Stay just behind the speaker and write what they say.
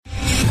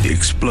The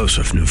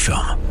explosive new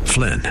film,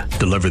 Flynn,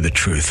 deliver the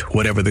truth,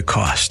 whatever the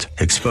cost,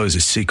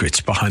 exposes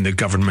secrets behind the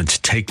government's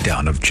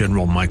takedown of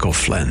General Michael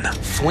Flynn.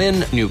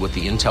 Flynn knew what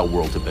the intel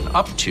world had been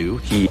up to.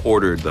 He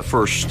ordered the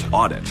first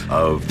audit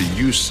of the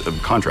use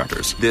of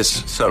contractors.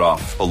 This set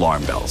off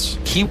alarm bells.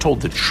 He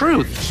told the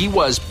truth. He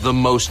was the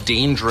most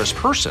dangerous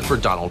person for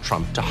Donald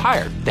Trump to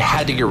hire. They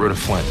had to get rid of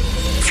Flynn.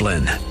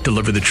 Flynn,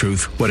 deliver the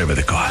truth, whatever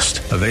the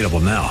cost. Available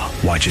now.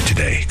 Watch it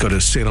today. Go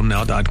to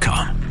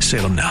salemnow.com.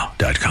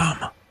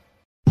 salemnow.com.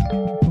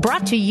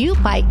 Brought to you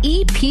by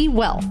EP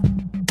Wealth.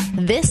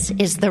 This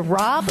is the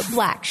Rob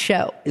Black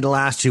Show. In the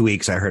last 2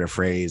 weeks, I heard a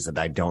phrase that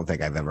I don't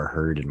think I've ever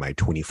heard in my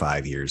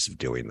 25 years of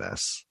doing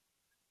this.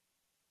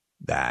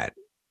 That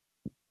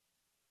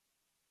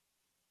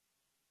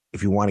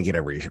if you want to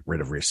get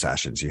rid of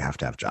recessions, you have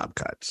to have job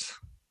cuts.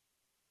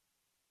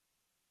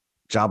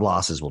 Job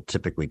losses will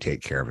typically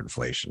take care of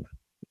inflation.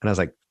 And I was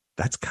like,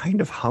 that's kind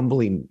of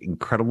humbling,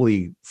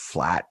 incredibly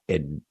flat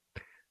and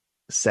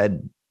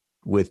said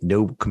with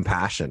no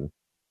compassion.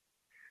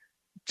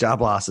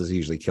 Job losses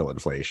usually kill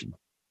inflation.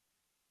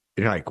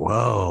 And you're like,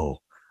 whoa,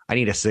 I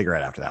need a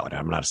cigarette after that one.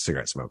 I'm not a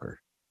cigarette smoker.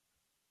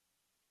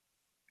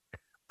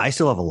 I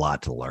still have a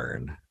lot to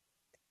learn.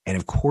 And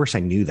of course, I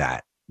knew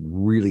that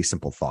really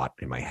simple thought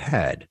in my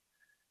head.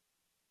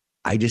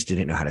 I just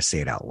didn't know how to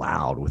say it out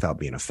loud without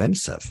being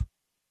offensive.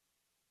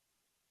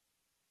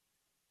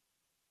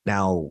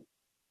 Now,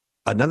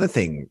 another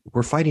thing,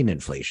 we're fighting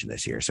inflation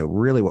this year. So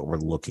really what we're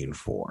looking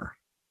for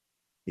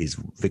is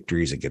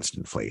victories against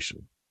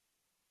inflation.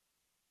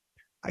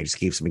 I just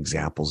gave some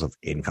examples of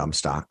income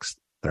stocks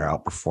that are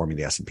outperforming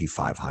the S&P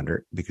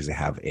 500 because they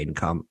have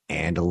income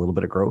and a little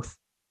bit of growth.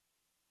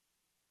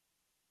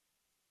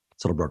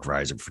 Silverbrook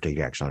Advisor for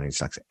taking action on any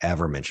stocks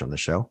ever mentioned on the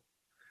show.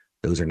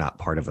 Those are not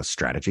part of a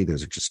strategy.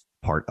 Those are just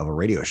part of a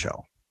radio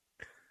show.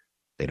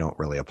 They don't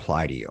really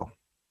apply to you.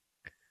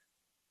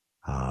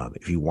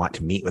 If you want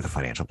to meet with a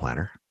financial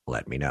planner,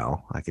 let me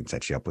know. I can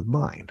set you up with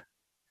mine.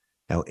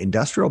 Now,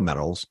 industrial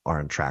metals are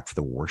on track for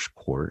the worst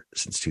quarter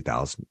since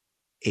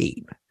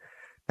 2008.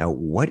 Now,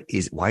 why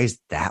is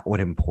that one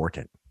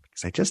important?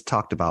 Because I just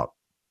talked about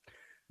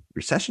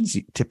recessions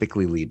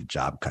typically lead to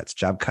job cuts.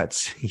 Job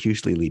cuts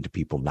usually lead to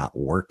people not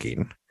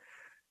working.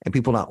 And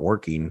people not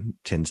working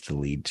tends to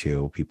lead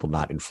to people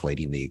not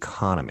inflating the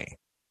economy.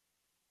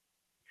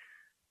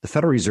 The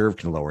Federal Reserve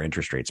can lower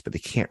interest rates, but they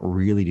can't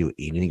really do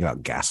anything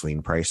about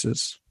gasoline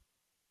prices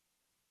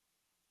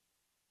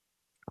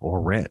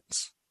or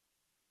rents.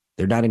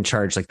 They're not in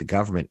charge like the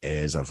government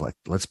is of like,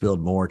 let's build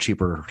more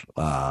cheaper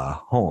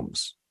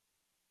homes.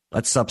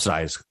 Let's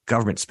subsidize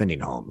government spending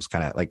homes.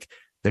 Kind of like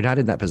they're not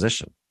in that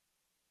position.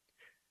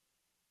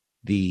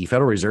 The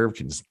Federal Reserve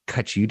can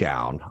cut you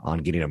down on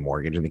getting a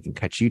mortgage and they can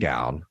cut you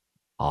down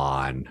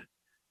on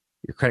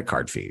your credit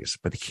card fees,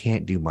 but they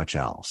can't do much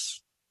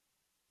else.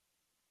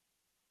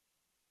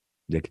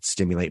 They can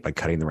stimulate by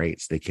cutting the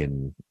rates. They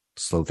can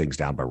slow things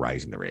down by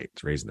raising the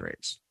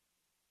rates.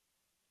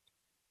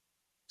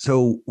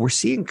 So we're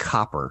seeing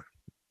copper,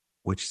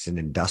 which is an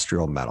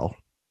industrial metal.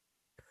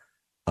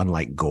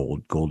 Unlike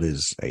gold, gold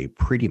is a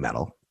pretty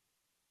metal.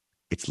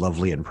 It's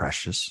lovely and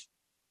precious.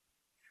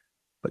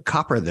 But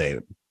copper,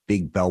 the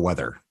big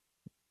bellwether,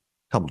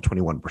 tumbled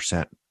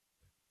 21%.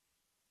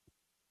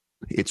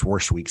 Its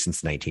worst week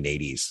since the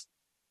 1980s.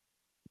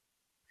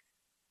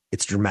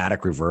 It's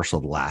dramatic reversal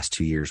of the last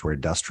 2 years where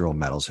industrial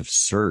metals have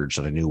surged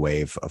on a new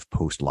wave of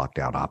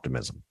post-lockdown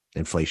optimism,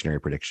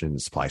 inflationary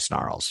predictions, supply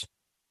snarls.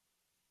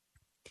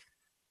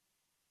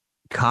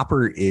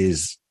 Copper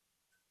is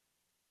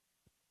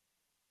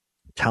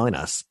telling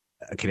us,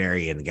 a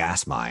canary in the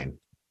gas mine,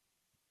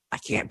 I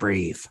can't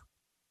breathe.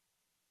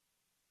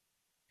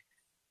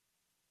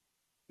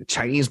 The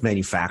Chinese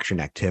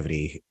manufacturing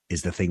activity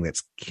is the thing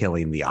that's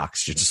killing the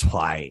oxygen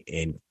supply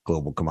in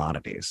global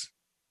commodities.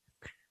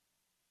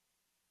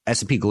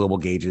 S&P Global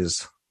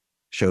gauges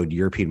showed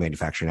European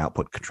manufacturing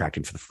output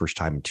contracting for the first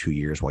time in 2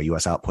 years, while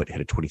U.S. output hit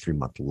a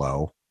 23-month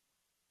low.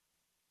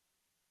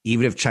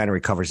 Even if China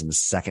recovers in the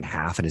second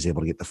half and is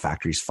able to get the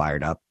factories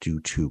fired up due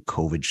to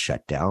COVID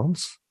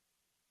shutdowns,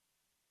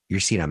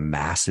 you're seeing a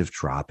massive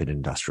drop in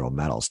industrial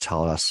metals.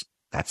 Tell us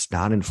that's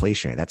not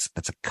inflationary. That's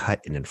a cut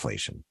in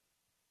inflation.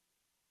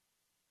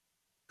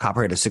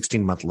 Copper had a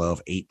 16-month low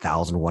of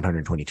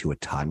 $8,122 a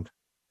ton.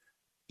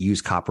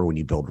 Use copper when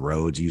you build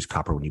roads. Use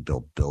copper when you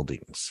build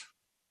buildings.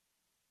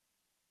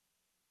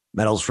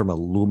 Metals from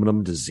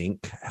aluminum to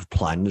zinc have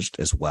plunged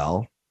as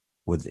well,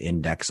 with the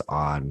index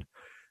on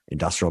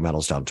industrial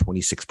metals down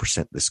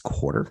 26% this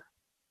quarter.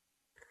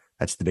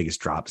 That's the biggest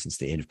drop since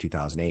the end of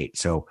 2008.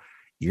 So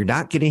you're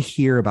not going to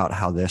hear about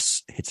how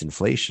this hits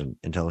inflation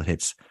until it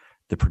hits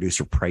the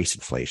producer price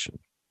inflation,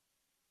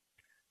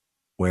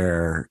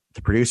 where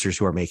the producers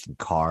who are making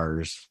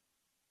cars,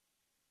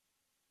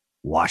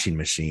 washing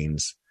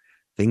machines,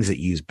 things that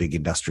use big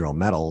industrial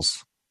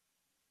metals,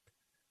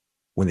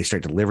 when they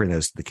start delivering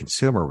those to the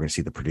consumer, we're going to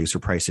see the producer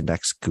price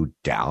index go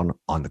down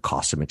on the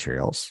cost of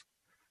materials.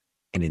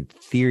 And in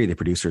theory, the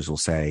producers will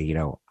say,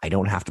 I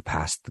don't have to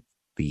pass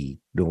the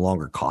no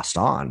longer cost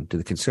on to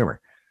the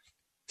consumer.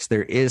 So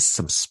there is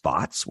some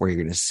spots where you're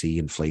going to see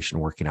inflation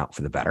working out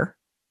for the better.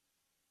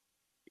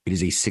 It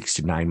is a 6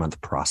 to 9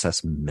 month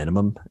process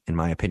minimum, in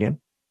my opinion.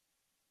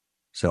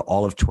 So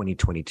all of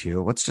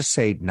 2022, let's just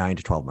say 9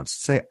 to 12 months.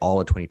 Let's say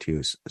all of 22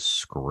 is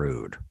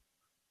screwed,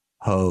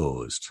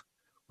 hosed.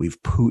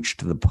 We've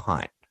pooched the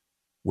punt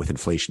with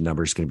inflation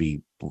numbers going to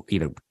be,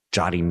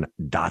 jotting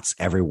dots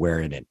everywhere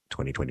in it,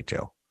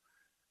 2022.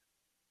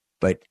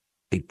 But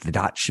the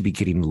dots should be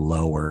getting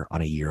lower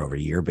on a year over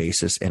year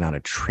basis and on a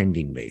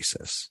trending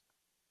basis.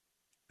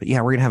 But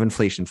yeah, we're going to have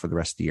inflation for the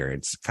rest of the year.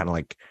 It's kind of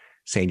like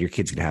saying your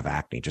kid's going to have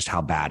acne. Just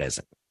how bad is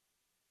it?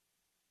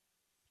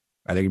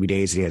 Are there going to be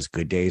days that he has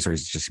good days, or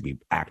is it just going to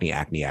be acne,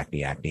 acne,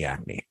 acne, acne,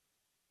 acne?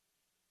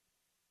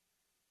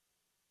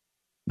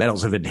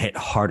 Metals have been hit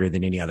harder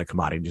than any other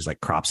commodities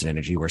like crops and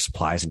energy, where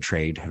supplies and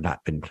trade have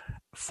not been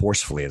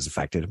forcefully as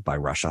affected by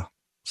Russia's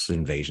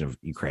invasion of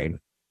Ukraine.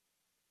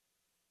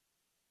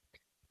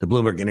 The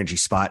Bloomberg Energy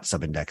Spot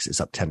subindex is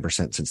up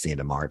 10% since the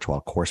end of March,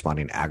 while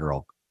corresponding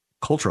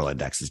agricultural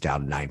index is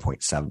down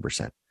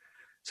 9.7%.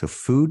 So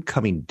food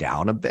coming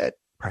down a bit,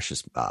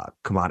 precious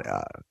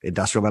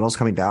industrial metals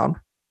coming down,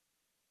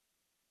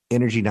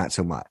 energy not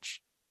so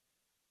much.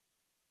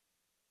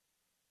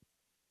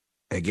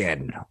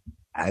 Again,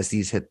 as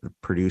these hit the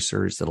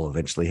producers, it'll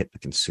eventually hit the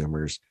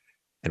consumers,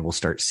 and we'll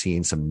start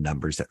seeing some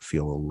numbers that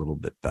feel a little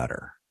bit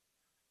better.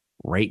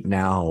 Right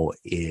now,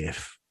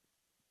 if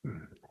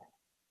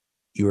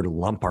you were to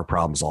lump our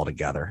problems all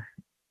together,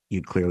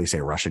 you'd clearly say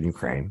Russia and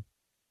Ukraine.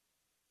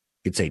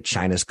 You'd say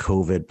China's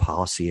COVID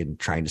policy and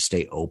trying to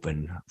stay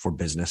open for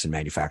business and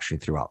manufacturing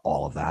throughout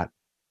all of that.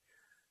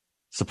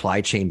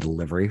 Supply chain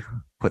delivery,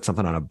 put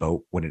something on a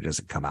boat when it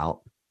doesn't come out.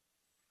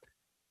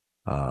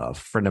 A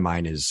friend of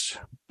mine is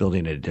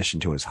building an addition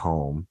to his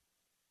home,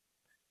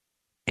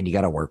 and you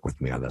got to work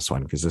with me on this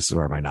one, because this is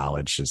where my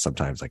knowledge is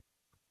sometimes like,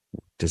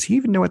 does he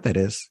even know what that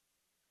is?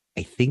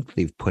 I think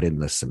they've put in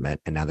the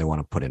cement, and now they want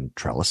to put in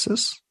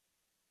trellises.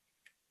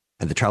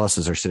 And the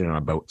trellises are sitting on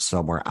a boat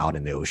somewhere out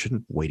in the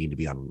ocean waiting to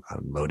be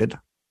unloaded.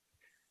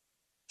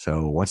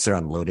 So once they're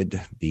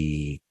unloaded,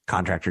 the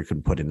contractor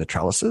can put in the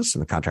trellises,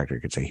 and the contractor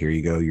could say, here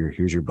you go,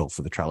 here's your bill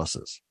for the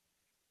trellises.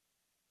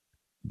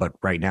 But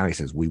right now he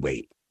says, we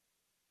wait.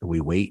 We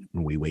wait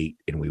and we wait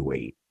and we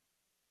wait.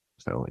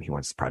 So, and he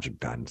wants the project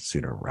done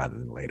sooner rather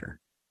than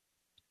later.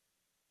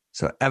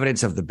 So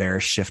evidence of the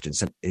bearish shift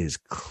is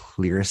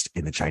clearest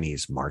in the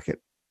Chinese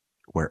market,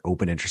 where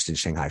open interest in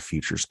Shanghai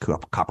futures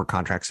copper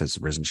contracts has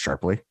risen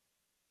sharply.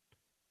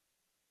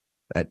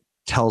 That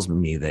tells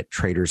me that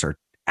traders are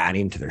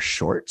adding to their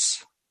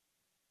shorts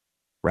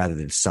rather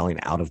than selling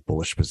out of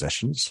bullish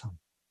positions.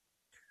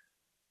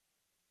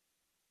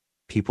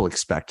 People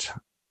expect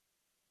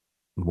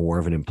more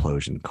of an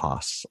implosion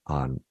costs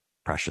on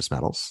precious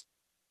metals.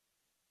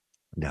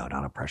 No,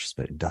 not on precious,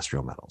 but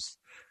industrial metals.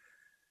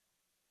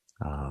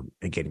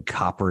 Again,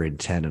 copper and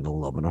tin and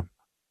aluminum,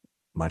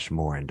 much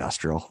more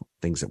industrial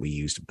things that we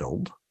use to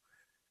build.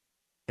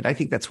 And I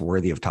think that's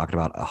worthy of talking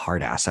about a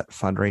hard asset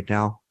fund right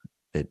now.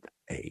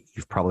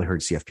 You've probably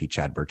heard CFP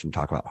Chad Burton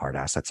talk about hard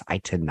assets. I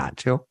tend not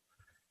to.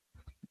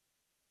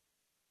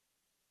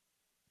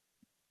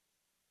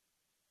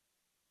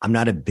 I'm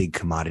not a big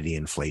commodity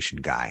inflation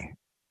guy.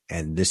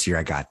 And this year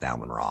I got that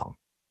one wrong.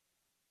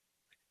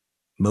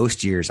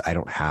 Most years I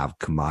don't have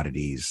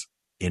commodities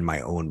in my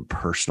own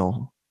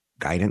personal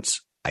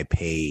guidance. I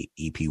pay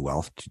EP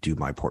Wealth to do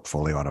my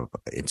portfolio on an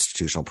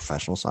institutional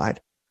professional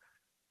side.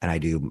 And I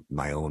do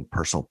my own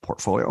personal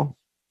portfolio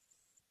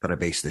that I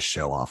base this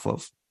show off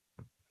of.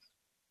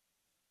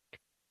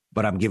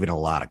 But I'm giving a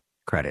lot of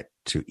credit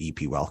to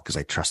EP Wealth because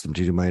I trust them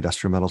to do my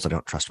industrial metals. I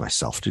don't trust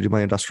myself to do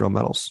my industrial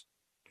metals.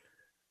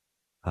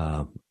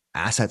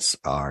 Assets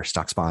are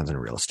stocks, bonds,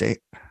 and real estate.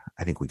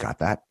 I think we got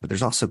that. But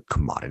there's also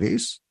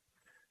commodities.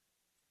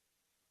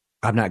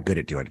 I'm not good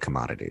at doing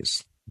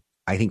commodities.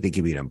 I think they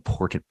give you an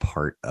important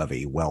part of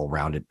a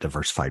well-rounded,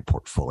 diversified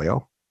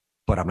portfolio,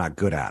 but I'm not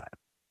good at it.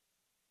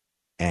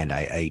 And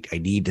I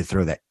need to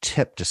throw that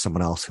tip to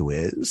someone else who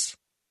is,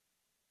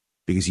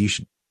 because you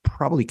should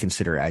probably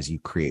consider, as you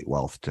create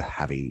wealth, to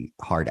have a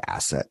hard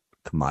asset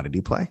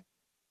commodity play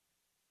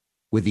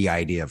with the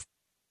idea of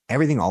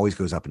everything always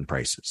goes up in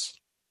prices.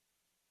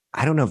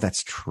 I don't know if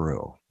that's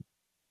true.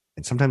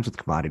 And sometimes with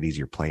commodities,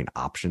 you're playing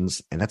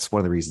options. And that's one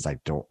of the reasons I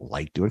don't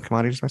like doing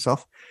commodities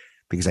myself,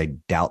 because I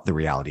doubt the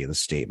reality of the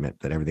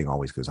statement that everything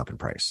always goes up in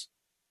price.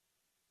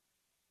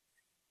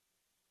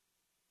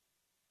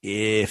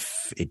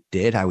 If it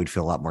did, I would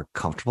feel a lot more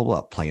comfortable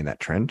about playing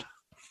that trend.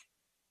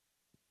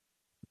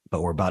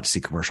 But we're about to see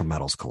commercial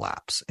metals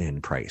collapse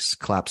in price,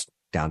 collapse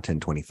down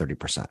 10, 20,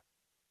 30%.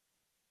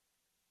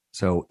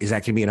 So is that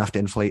going to be enough to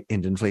inflate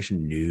into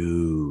inflation?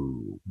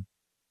 No.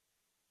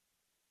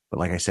 But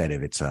like I said,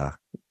 if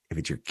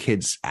it's your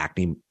kid's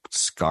acne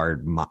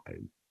scarred,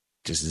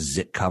 just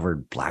zit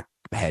covered black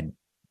head,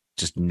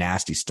 just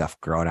nasty stuff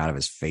growing out of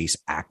his face,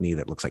 acne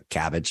that looks like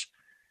cabbage.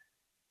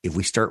 If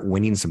we start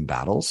winning some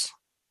battles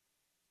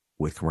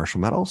with commercial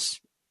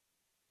metals,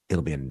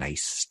 it'll be a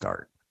nice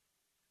start.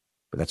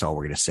 But that's all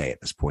we're going to say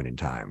at this point in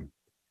time.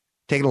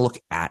 taking a look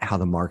at how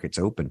the market's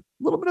open,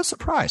 a little bit of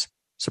surprise.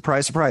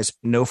 Surprise.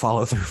 No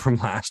follow through from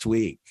last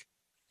week.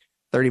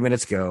 30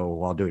 minutes ago,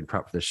 while doing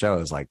prep for the show, I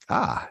was like,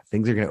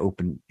 things are going to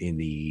open in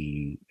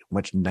the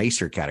much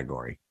nicer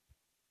category.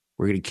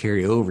 We're going to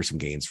carry over some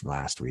gains from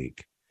last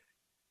week.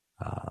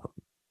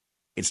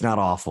 It's not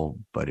awful,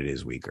 but it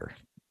is weaker.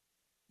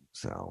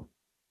 So,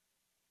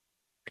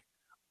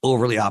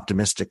 overly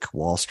optimistic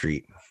Wall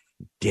Street.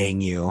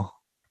 Dang you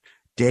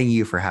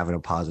for having a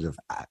positive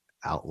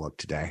outlook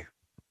today.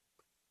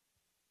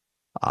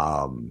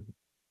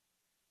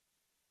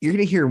 You're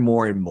going to hear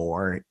more and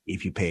more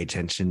if you pay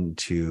attention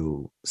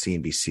to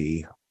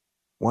CNBC.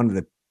 One of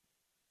the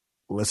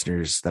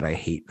listeners that I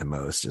hate the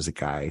most is a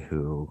guy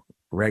who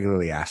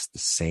regularly asks the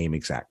same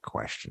exact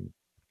question.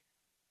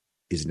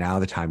 Is now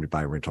the time to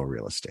buy rental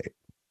real estate?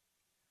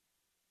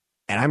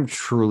 And I'm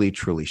truly,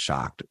 truly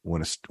shocked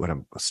when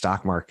a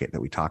stock market that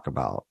we talk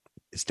about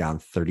is down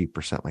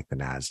 30% like the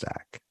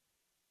NASDAQ.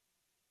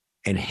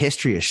 And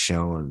history has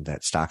shown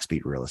that stocks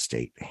beat real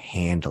estate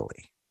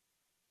handily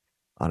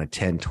on a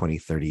 10, 20,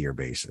 30-year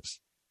basis.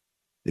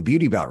 The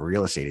beauty about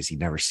real estate is you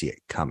never see it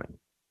coming.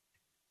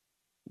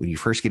 When you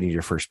first get into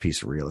your first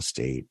piece of real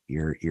estate,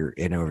 you're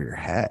in over your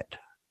head.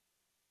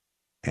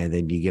 And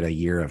then you get a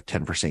year of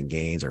 10%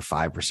 gains or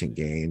 5%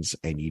 gains,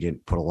 and you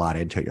didn't put a lot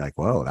into it. You're like,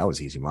 whoa, that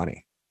was easy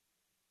money.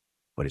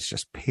 But it's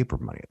just paper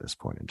money at this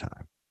point in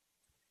time.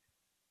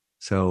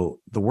 So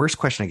the worst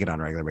question I get on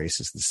a regular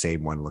basis is the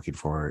same one looking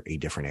for a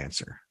different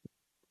answer,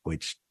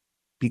 which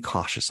be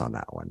cautious on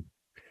that one.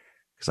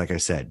 Because like I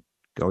said,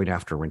 going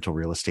after rental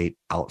real estate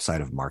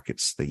outside of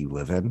markets that you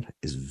live in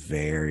is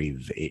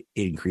it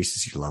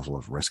increases your level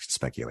of risk and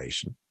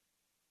speculation.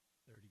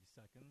 30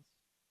 seconds.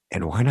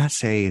 And why not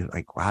say,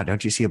 like, wow,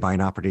 don't you see a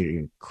buying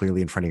opportunity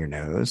clearly in front of your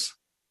nose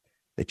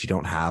that you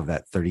don't have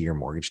that 30-year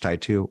mortgage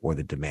tied to, or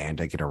the demand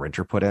to get a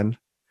renter put in?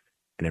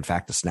 And in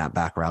fact, the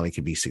snapback rally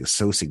could be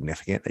so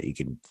significant that you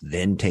can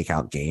then take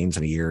out gains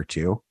in a year or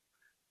two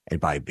and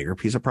buy a bigger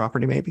piece of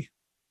property, maybe.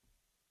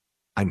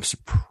 I'm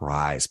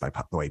surprised by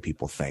the way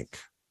people think.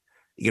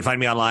 You can find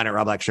me online at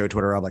Rob Black Show,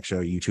 Twitter, Rob Black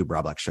Show, YouTube,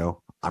 Rob Black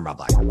Show. I'm Rob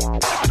Black.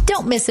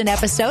 Don't miss an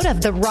episode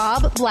of The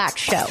Rob Black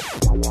Show.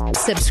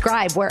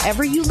 Subscribe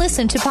wherever you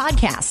listen to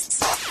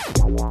podcasts.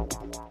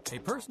 A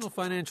personal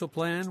financial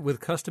plan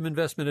with custom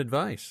investment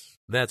advice.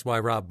 That's why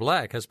Rob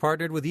Black has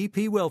partnered with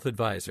EP Wealth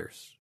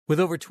Advisors. With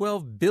over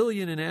 $12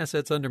 billion in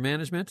assets under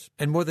management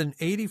and more than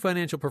 80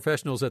 financial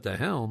professionals at the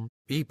helm,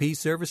 EP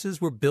services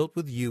were built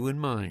with you in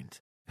mind.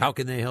 How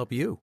can they help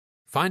you?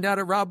 Find out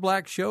at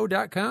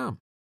robblackshow.com.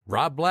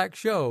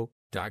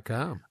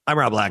 robblackshow.com. I'm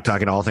Rob Black,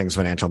 talking all things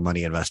financial,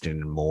 money, investing,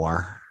 and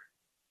more.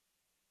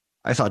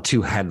 I saw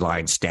two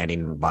headlines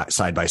standing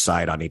side by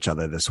side on each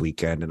other this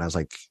weekend, and I was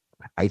like,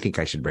 I think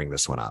I should bring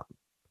this one up.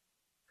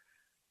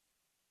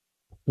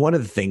 One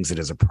of the things that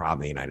is a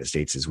problem in the United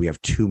States is we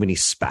have too many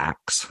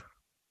SPACs.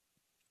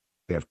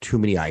 We have too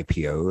many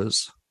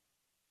IPOs,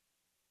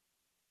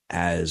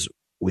 as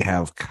we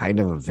have kind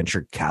of a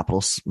venture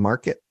capital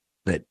market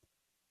that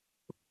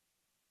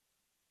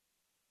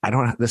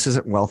this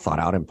isn't well thought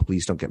out, and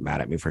please don't get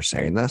mad at me for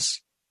saying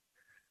this.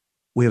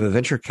 We have a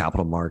venture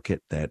capital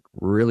market that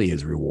really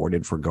is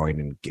rewarded for going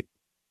and get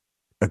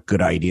a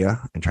good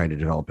idea and trying to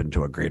develop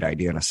into a great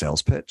idea in a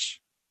sales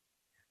pitch.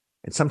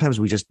 And sometimes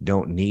we just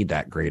don't need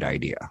that great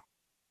idea.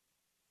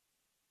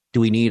 Do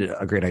we need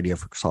a great idea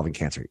for solving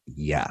cancer?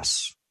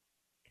 Yes.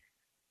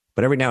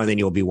 But every now and then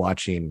you'll be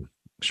watching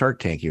Shark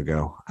Tank. You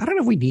go, I don't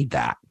know if we need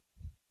that.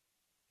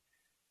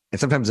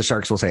 And sometimes the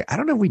sharks will say, I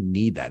don't know if we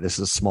need that. This is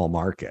a small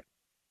market.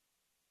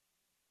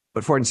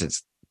 But for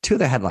instance, two of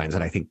the headlines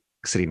that I think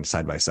sitting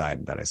side by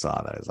side that I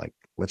saw that I was like,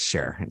 let's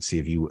share and see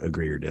if you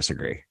agree or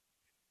disagree.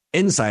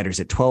 Insiders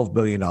at $12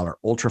 billion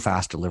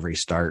ultra-fast delivery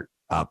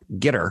startup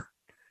Getter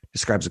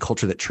describes a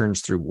culture that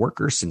churns through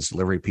workers, sends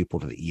delivery people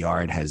to the ER,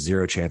 and has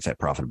zero chance at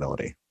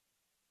profitability.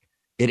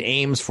 It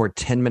aims for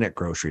 10-minute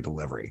grocery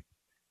delivery,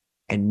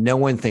 and no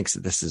one thinks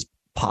that this is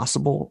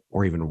possible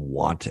or even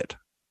wanted.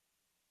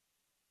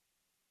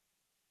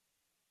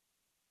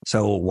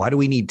 So why do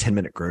we need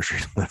 10-minute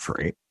grocery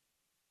delivery?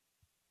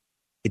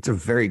 It's a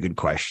very good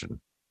question.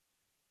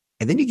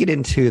 And then you get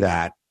into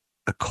that,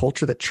 a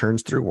culture that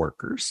churns through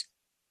workers,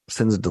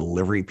 sends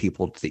delivery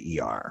people to the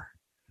ER.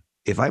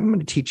 If I'm going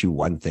to teach you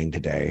one thing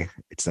today,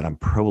 it's that I'm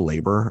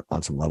pro-labor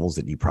on some levels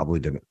that you probably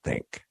didn't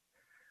think.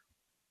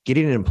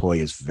 Getting an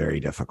employee is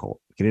very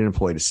difficult. Getting an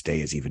employee to stay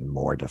is even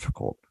more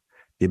difficult.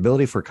 The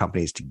ability for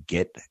companies to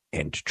get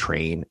and to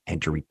train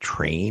and to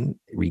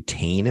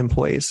retain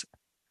employees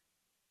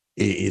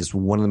is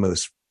one of the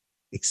most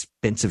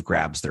expensive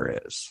grabs there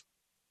is.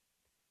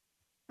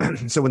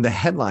 So when the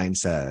headline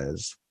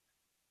says,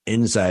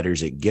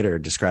 insiders at Getter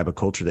describe a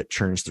culture that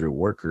churns through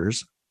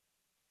workers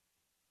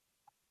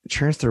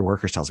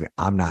tells me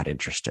I'm not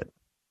interested.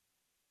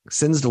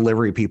 Sends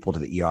delivery people to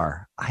the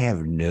ER. I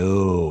have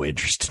no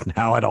interest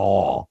now at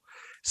all.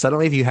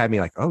 Suddenly, if you had me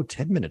like,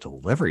 10-minute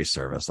delivery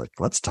service, like,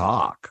 let's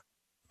talk.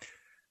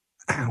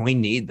 We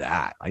need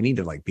that. I need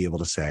to be able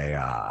to say,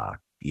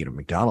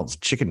 McDonald's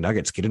chicken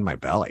nuggets get in my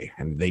belly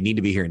and they need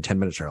to be here in 10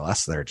 minutes or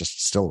less. So they're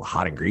just still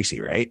hot and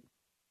greasy, right?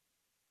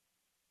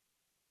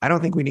 I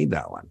don't think we need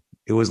that one.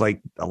 It was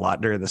like a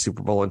lot during the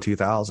Super Bowl in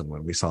 2000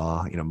 when we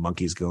saw,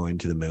 monkeys going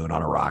to the moon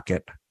on a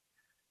rocket.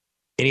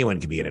 Anyone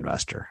can be an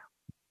investor.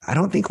 I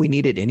don't think we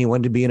needed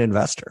anyone to be an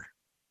investor.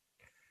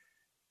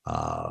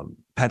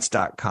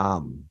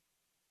 Pets.com.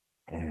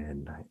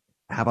 And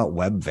how about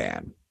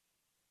Webvan? Do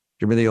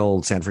you remember the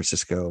old San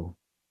Francisco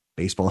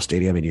baseball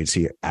stadium and you'd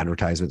see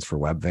advertisements for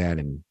Webvan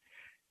and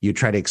you'd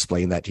try to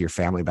explain that to your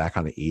family back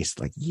on the East?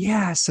 Like,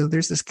 yeah, so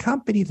there's this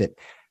company that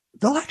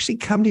they'll actually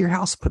come to your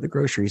house, put the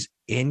groceries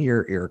in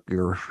your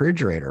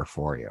refrigerator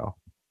for you.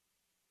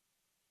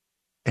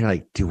 And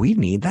like, do we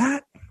need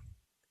that?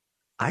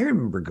 I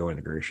remember going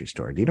to the grocery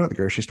store. Do you know what the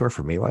grocery store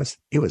for me was?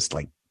 It was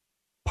like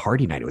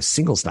party night. It was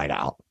singles night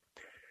out.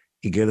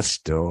 You go to the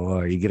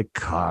store, you get a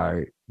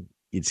cart,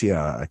 you'd see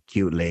a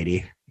cute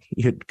lady.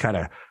 You'd kind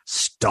of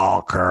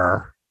stalk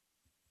her.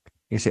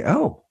 You say,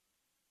 oh,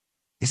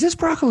 is this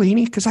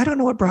broccolini? Because I don't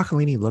know what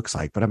broccolini looks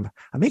like, but I'm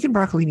making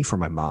broccolini for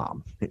my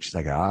mom. And she's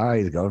like,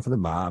 he's going for the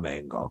mom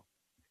angle.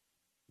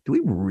 Do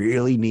we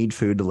really need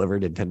food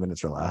delivered in 10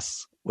 minutes or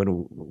less?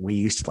 When we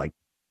used to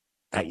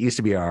that used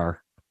to be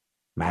our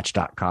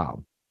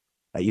Match.com.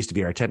 That used to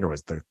be our Tinder,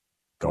 was the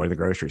going to the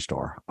grocery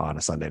store on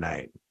a Sunday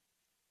night.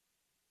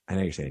 I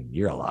know you're saying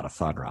you're a lot of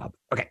fun, Rob.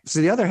 Okay.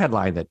 So the other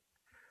headline that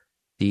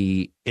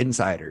the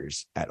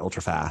insiders at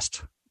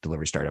Ultrafast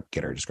delivery startup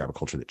Getter describe a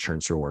culture that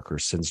churns through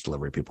workers, sends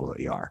delivery people to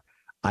the ER.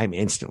 I'm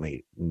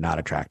instantly not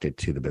attracted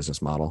to the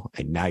business model.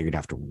 And now you're going to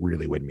have to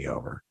really win me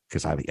over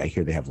because I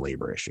hear they have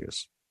labor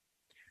issues.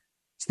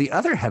 So the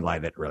other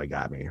headline that really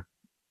got me,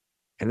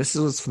 and this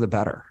was for the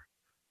better.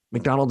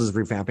 McDonald's is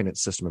revamping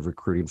its system of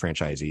recruiting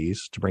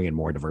franchisees to bring in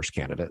more diverse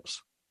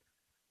candidates.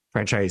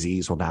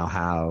 Franchisees will now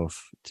have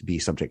to be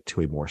subject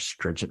to a more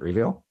stringent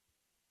review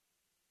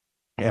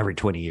every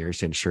 20 years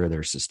to ensure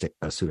their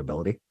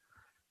suitability.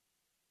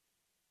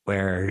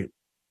 Where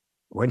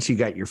once you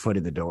got your foot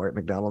in the door at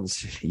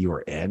McDonald's, you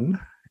were in,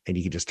 and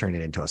you could just turn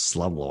it into a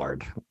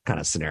slumlord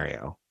kind of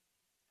scenario.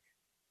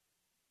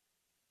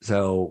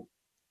 So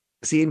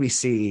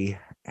CNBC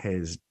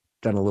has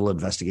done a little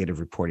investigative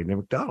reporting at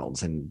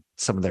McDonald's and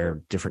some of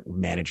their different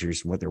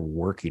managers and what they're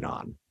working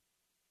on.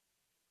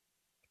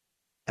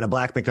 And a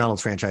black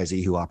McDonald's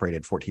franchisee who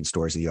operated 14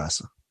 stores in the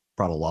U.S.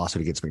 brought a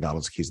lawsuit against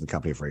McDonald's accusing the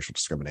company of racial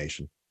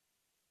discrimination.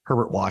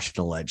 Herbert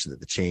Washington alleged that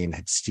the chain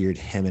had steered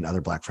him and other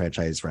black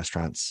franchisee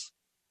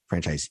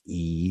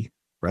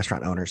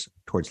restaurant owners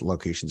towards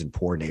locations in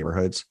poor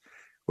neighborhoods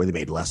where they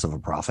made less of a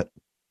profit.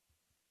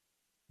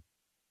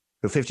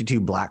 The 52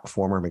 black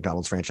former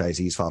McDonald's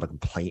franchisees filed a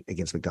complaint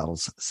against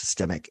McDonald's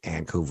systemic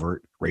and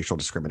covert racial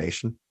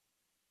discrimination.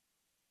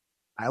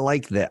 I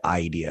like the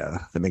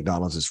idea that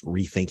McDonald's is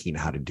rethinking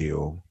how to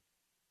do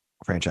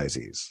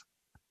franchisees.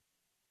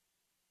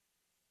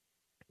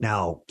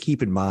 Now,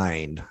 keep in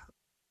mind,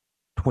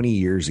 20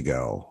 years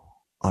ago,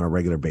 on a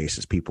regular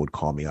basis, people would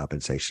call me up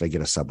and say, should I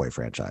get a Subway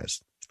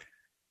franchise?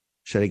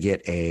 Should I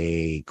get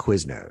a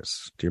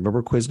Quiznos? Do you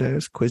remember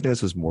Quiznos?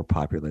 Quiznos was more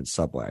popular than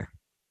Subway.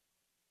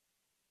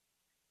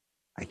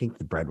 I think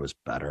the bread was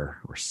better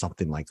or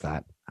something like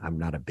that. I'm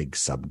not a big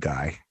sub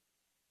guy.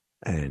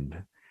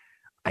 And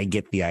I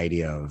get the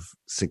idea of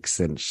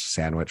 6-inch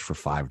sandwich for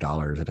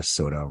 $5 and a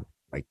soda,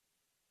 like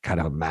kind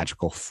of a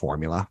magical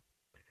formula.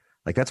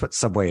 Like that's what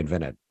Subway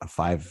invented, a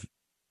 $5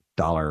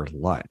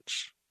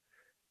 lunch.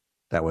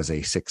 That was a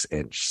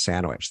 6-inch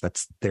sandwich.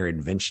 That's their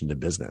invention to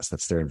business.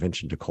 That's their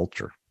invention to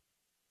culture.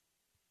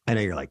 I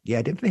know you're like,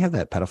 yeah, didn't they have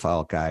that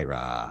pedophile guy,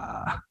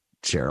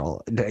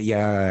 Cheryl?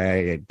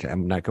 Yeah,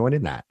 I'm not going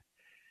in that.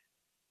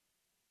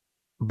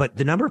 But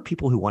the number of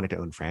people who wanted to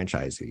own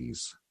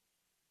franchisees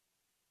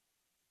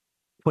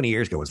 20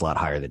 years ago was a lot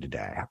higher than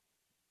today.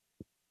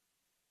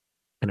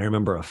 And I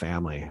remember a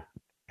family,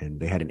 and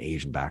they had an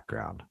Asian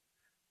background.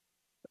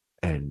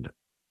 And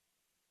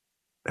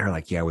they're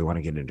like, yeah, we want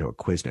to get into a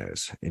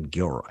Quiznos in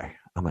Gilroy.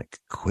 I'm like,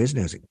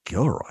 Quiznos in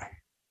Gilroy?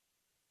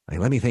 Like,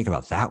 let me think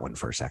about that one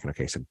for a second.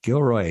 Okay, so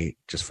Gilroy,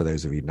 just for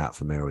those of you not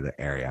familiar with the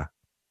area,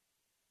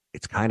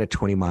 it's kind of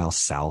 20 miles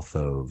south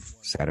of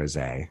San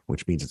Jose,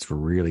 which means it's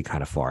really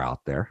kind of far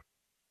out there.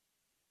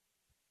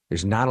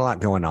 There's not a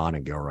lot going on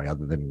in Gilroy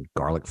other than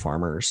garlic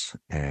farmers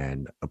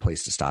and a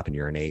place to stop and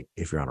urinate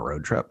if you're on a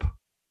road trip.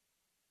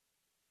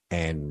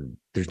 And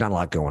there's not a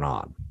lot going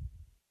on.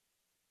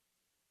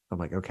 I'm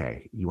like,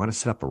 okay, you want to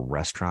set up a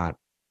restaurant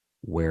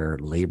where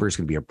labor is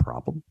going to be a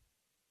problem?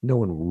 No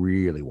one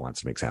really wants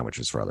to make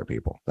sandwiches for other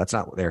people. That's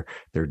not their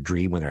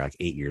dream when they're like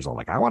 8 years old.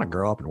 Like, I want to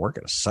grow up and work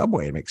at a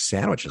Subway and make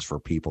sandwiches for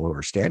people who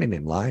are standing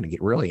in line and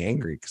get really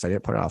angry because I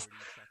didn't put enough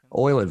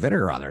oil and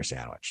vinegar on their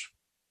sandwich.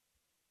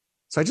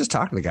 So I just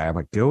talked to the guy. I'm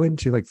like, go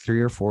into like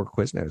 3 or 4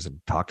 Quiznos and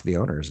talk to the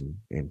owners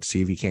and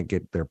see if you can't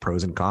get their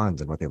pros and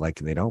cons and what they like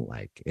and they don't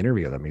like.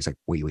 Interview them. He's like,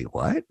 wait,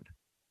 what?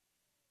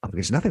 I'm like,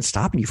 there's nothing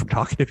stopping you from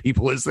talking to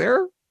people, is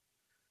there?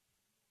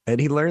 And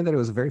he learned that it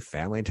was a very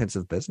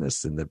family-intensive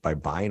business and that by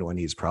buying one,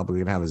 he's probably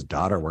going to have his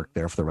daughter work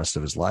there for the rest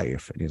of his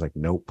life. And he's like,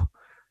 nope,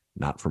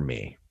 not for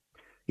me.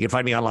 You can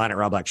find me online at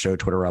Rob Black Show,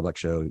 Twitter Rob Black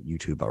Show,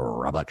 YouTube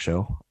Rob Black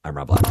Show. I'm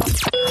Rob Black.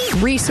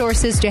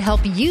 Resources to help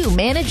you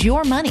manage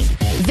your money.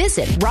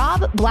 Visit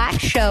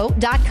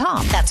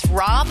robblackshow.com. That's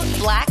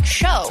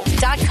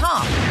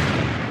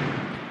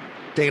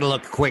robblackshow.com. Take a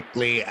look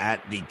quickly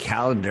at the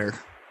calendar.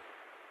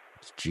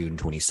 It's June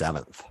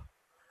 27th,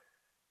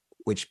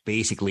 which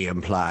basically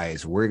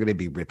implies we're going to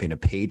be ripping a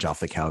page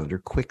off the calendar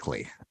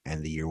quickly,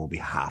 and the year will be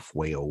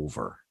halfway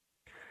over.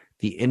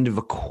 The end of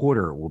a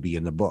quarter will be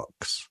in the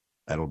books.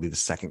 That'll be the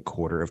second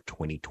quarter of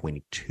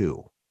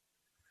 2022.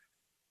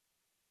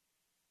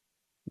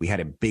 We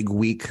had a big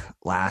week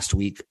last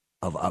week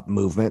of up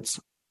movements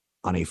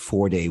on a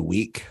 4-day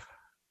week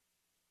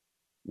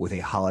with a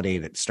holiday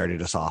that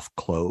started us off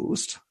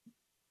closed.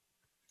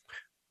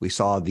 We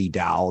saw the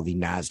Dow, the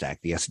NASDAQ,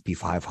 the S&P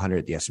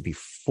 500, the S&P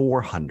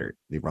 400,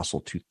 the Russell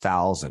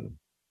 2000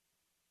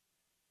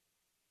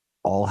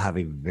 all have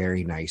a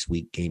very nice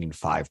week, gaining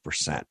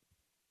 5%.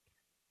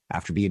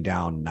 After being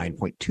down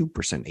 9.2%,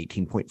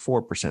 18.4%,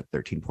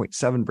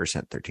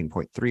 13.7%,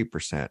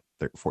 13.3%,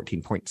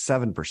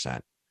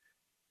 14.7%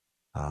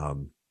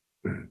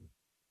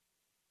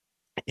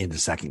 in the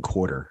second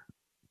quarter.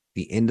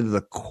 The end of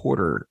the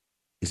quarter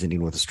is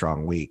ending with a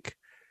strong week.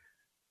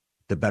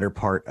 The better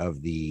part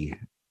of the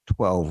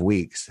 12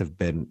 weeks have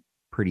been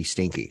pretty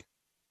stinky.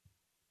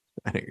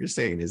 I know you're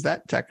saying, is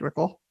that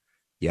technical?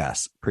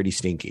 Yes, pretty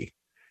stinky.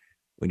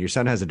 When your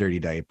son has a dirty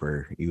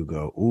diaper, you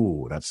go,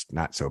 ooh, that's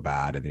not so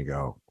bad. And then you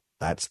go,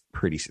 that's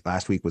pretty,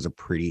 last week was a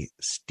pretty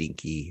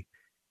stinky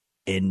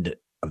end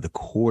of the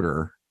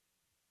quarter.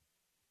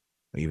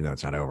 Even though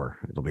it's not over,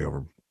 it'll be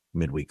over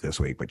midweek this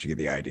week, but you get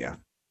the idea.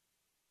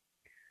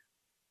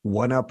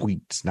 One up week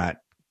does not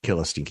kill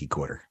a stinky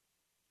quarter,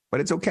 but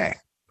it's okay.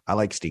 I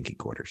like stinky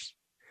quarters.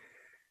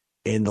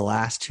 In the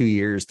last 2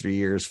 years, 3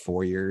 years,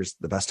 4 years,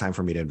 the best time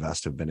for me to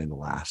invest have been in the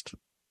last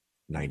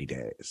 90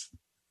 days.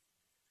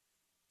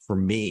 For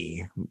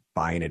me,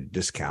 buying at a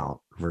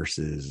discount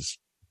versus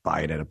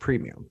buying at a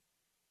premium.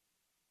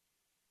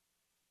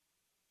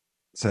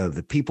 So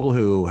the people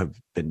who have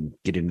been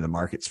getting into the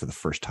markets for the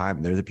first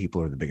time, they're the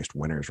people who are the biggest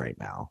winners right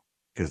now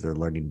because they're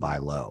learning to buy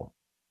low.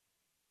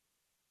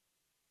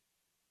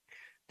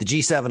 The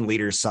G7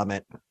 Leaders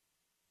Summit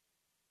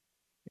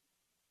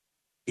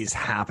is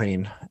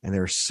happening, and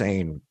they're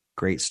saying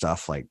great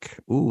stuff like,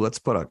 ooh, let's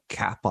put a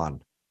cap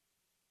on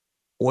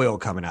oil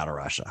coming out of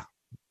Russia.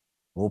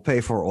 We'll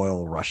pay for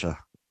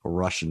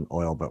Russian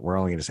oil, but we're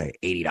only going to say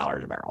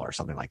 $80 a barrel or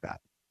something like that.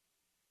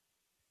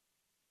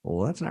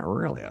 Well, that's not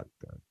really it's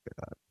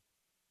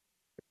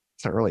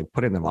not really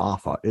putting them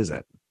off, is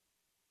it?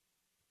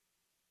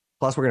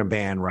 Plus, we're going to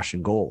ban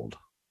Russian gold.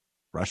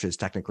 Russia is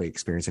technically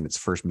experiencing its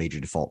first major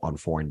default on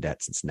foreign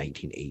debt since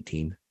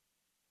 1918.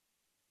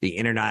 The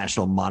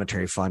International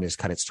Monetary Fund has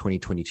cut its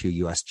 2022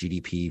 U.S.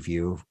 GDP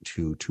view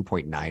to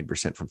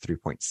 2.9% from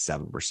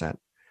 3.7%,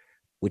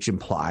 which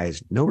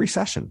implies no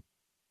recession.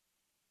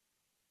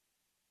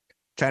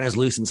 China's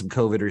loosened some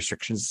COVID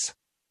restrictions.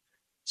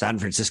 San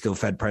Francisco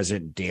Fed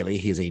President Daly,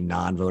 he is a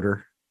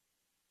non-voter.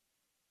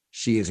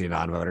 She is a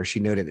non-voter.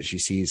 She noted that she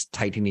sees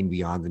tightening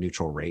beyond the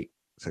neutral rate.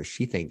 So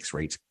she thinks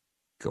rates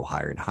go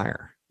higher and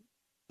higher.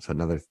 So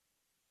another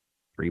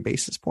 3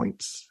 basis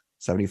points,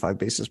 75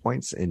 basis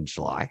points in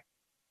July.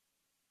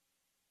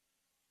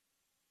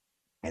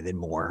 And then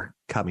more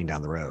coming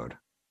down the road.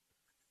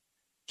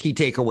 Key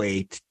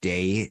takeaway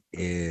today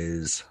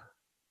is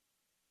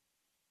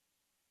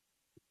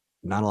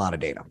not a lot of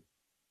data.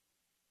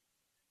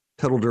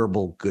 Total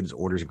durable goods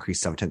orders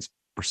increased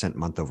 0.7%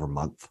 month over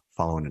month,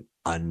 following an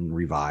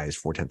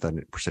unrevised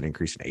 0.4%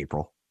 increase in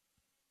April.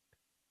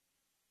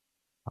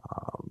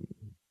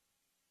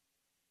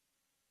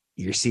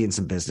 You're seeing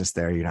some business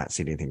there. You're not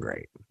seeing anything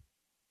great,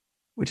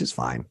 which is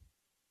fine.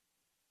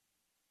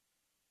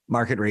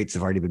 Market rates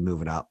have already been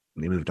moving up.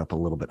 They moved up a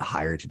little bit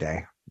higher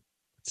today.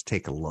 Let's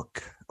take a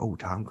look. Oh,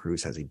 Tom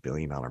Cruise has a $1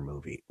 billion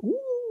movie.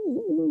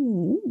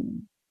 Ooh.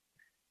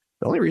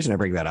 The only reason I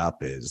bring that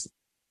up is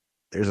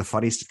there's a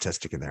funny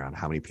statistic in there on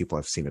how many people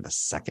have seen it a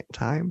second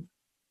time.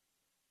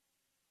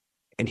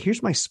 And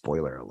here's my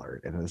spoiler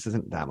alert. And this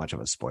isn't that much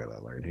of a spoiler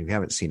alert. If you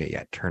haven't seen it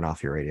yet, turn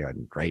off your radio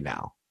right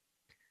now.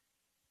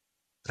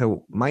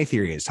 So my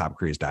theory is Tom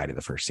Cruise died in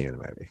the first scene of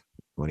the movie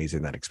when he's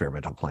in that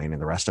experimental plane,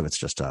 and the rest of it's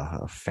just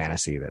a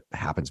fantasy that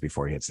happens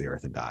before he hits the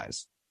earth and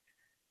dies.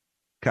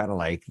 Kind of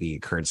like the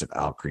occurrence at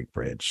Owl Creek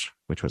Bridge,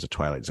 which was a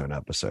Twilight Zone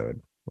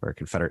episode where a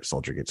Confederate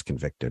soldier gets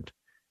convicted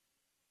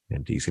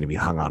and he's going to be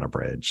hung on a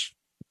bridge,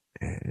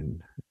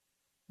 and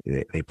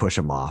they push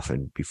him off,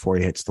 and before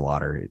he hits the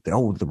water,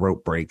 the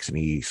rope breaks and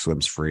he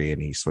swims free,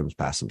 and he swims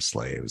past some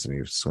slaves, and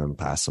he swims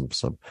past some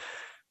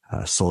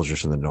soldiers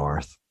from the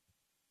north.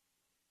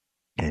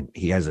 And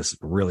he has this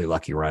really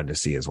lucky run to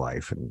see his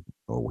wife, and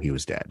he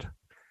was dead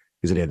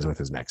because it ends with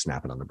his neck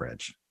snapping on the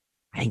bridge.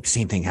 I think the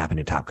same thing happened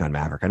in Top Gun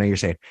Maverick. I know you're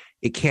saying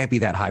it can't be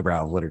that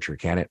highbrow of literature,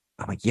 can it?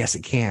 I'm like, yes,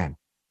 it can.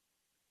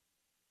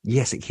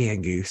 Yes, it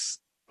can, Goose.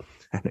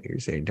 I know you're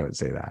saying don't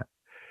say that.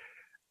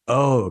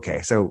 Oh,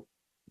 okay. So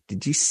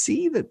did you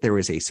see that there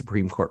was a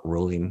Supreme Court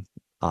ruling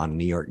on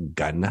New York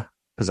gun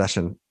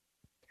possession.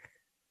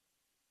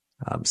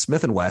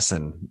 Smith &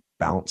 Wesson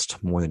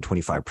bounced more than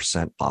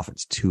 25% off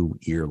its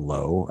 2-year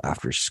low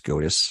after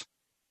SCOTUS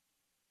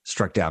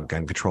struck down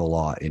gun control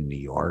law in New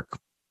York.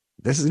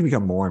 This is going to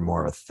become more and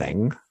more of a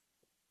thing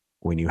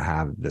when you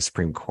have the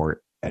Supreme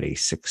Court at a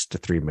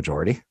 6-3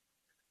 majority.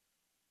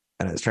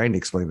 And I was trying to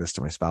explain this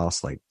to my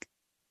spouse, like,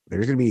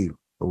 there's going to be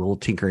a little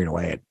tinkering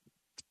away at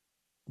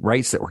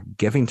rights that we're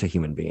giving to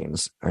human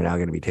beings are now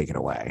going to be taken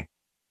away.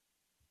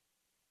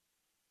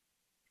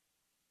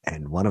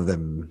 And one of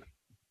them,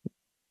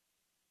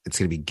 it's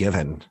going to be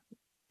given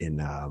in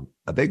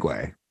a big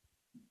way,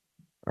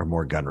 are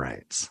more gun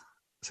rights.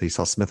 So you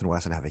saw Smith &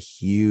 Wesson have a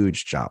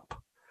huge jump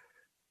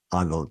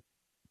on the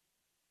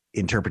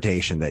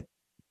interpretation that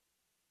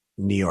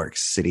New York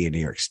City and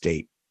New York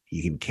State,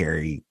 you can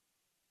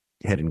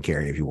hit and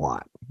carry if you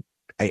want.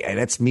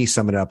 That's me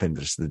summing it up in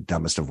just the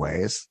dumbest of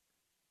ways.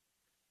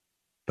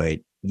 But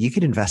you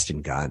can invest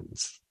in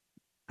guns.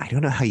 I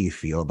don't know how you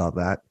feel about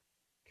that.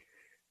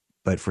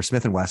 But for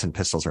Smith & Wesson,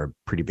 pistols are a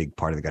pretty big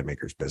part of the gun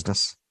maker's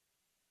business.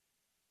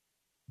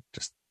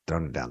 Just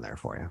throwing it down there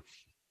for you.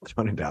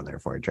 Trying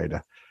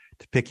to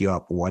pick you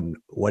up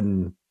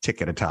one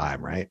tick at a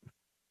time, right?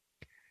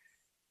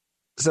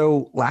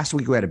 So last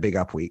week we had a big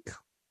up week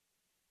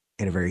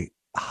in a very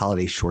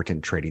holiday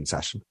shortened trading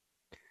session.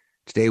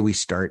 Today we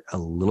start a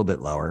little bit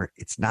lower.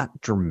 It's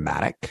not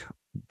dramatic,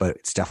 but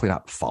it's definitely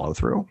not follow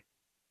through,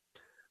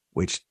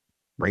 which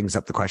brings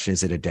up the question,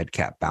 is it a dead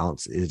cat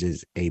bounce? Is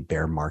it a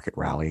bear market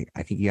rally?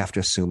 I think you have to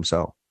assume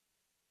so.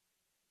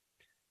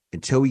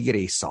 Until we get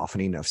a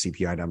softening of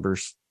CPI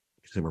numbers,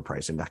 consumer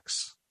price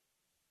index,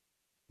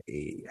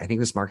 I think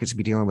this market's going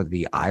to be dealing with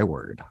the I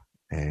word.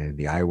 And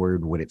the I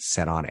word, when it's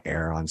set on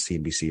air on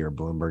CNBC or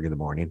Bloomberg in the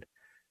morning,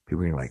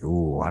 people are going to be like,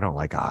 ooh, I don't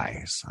like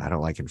I's. I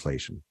don't like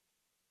inflation.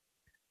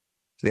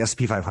 So the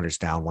S&P 500 is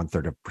down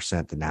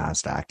 1/3%. The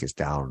NASDAQ is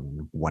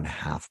down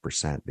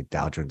 0.5%. The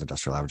Dow Jones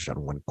Industrial Average is down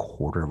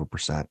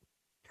 0.25%.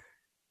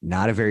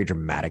 Not a very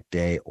dramatic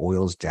day.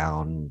 Oil's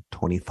down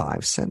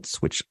 25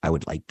 cents, which I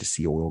would like to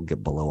see oil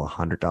get below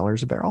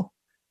 $100 a barrel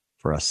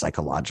for a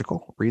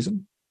psychological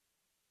reason.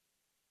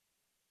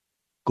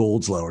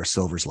 Gold's lower,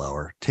 silver's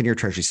lower. 10-year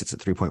treasury sits at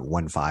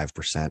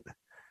 3.15%.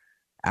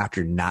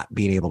 After not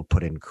being able to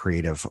put in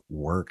creative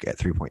work at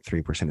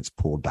 3.3%, it's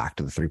pulled back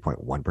to the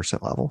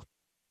 3.1% level.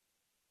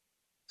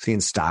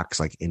 Seeing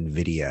stocks like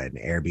NVIDIA and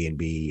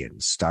Airbnb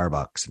and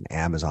Starbucks and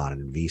Amazon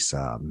and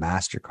Visa,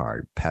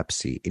 MasterCard,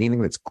 Pepsi,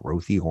 anything that's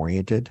growthy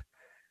oriented,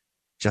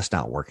 just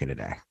not working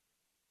today.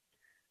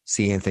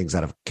 Seeing things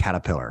out of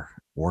Caterpillar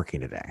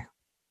working today.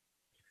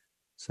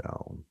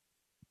 So,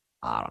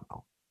 I don't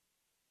know.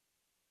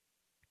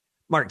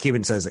 Mark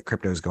Cuban says that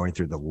crypto is going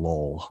through the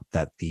lull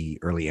that the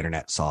early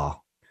internet saw.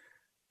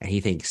 And he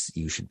thinks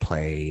you should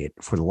play it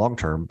for the long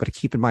term. But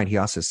keep in mind, he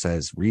also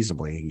says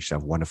reasonably you should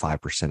have 1 to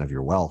 5% of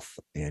your wealth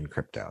in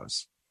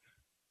cryptos.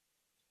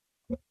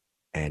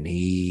 And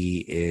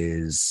he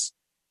is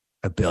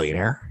a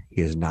billionaire.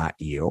 He is not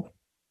you.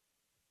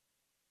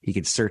 He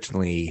could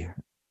certainly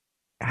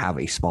have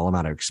a small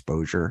amount of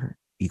exposure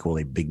equal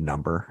a big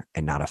number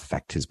and not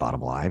affect his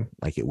bottom line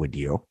like it would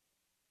you.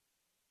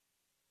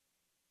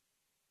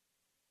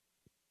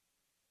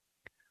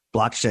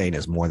 Blockchain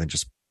is more than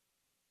just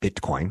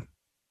Bitcoin.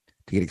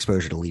 To get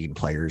exposure to leading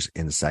players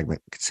in the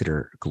segment,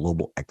 consider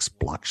Global X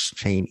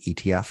Blockchain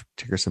ETF,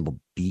 ticker symbol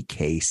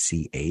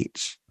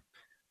BKCH.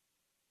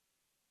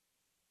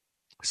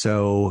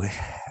 So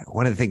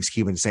one of the things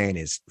Cuban's saying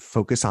is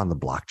focus on the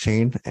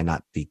blockchain and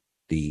not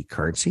the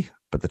currency,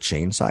 but the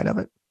chain side of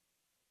it,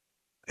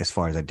 as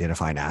far as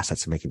identifying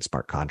assets and making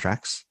smart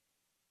contracts.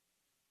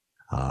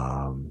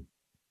 I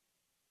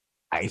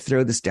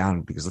throw this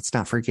down because let's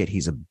not forget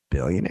he's a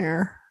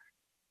billionaire.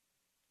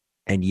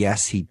 And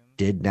yes, he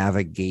did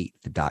navigate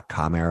the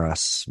dot-com era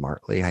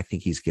smartly. I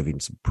think he's giving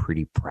some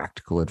pretty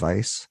practical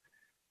advice,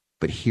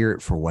 but hear it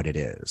for what it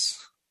is.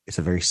 It's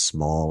a very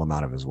small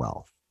amount of his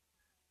wealth.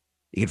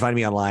 You can find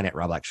me online at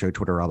Rob Black Show,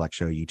 Twitter, Rob Black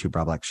Show, YouTube,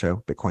 Rob Black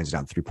Show. Bitcoin's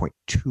down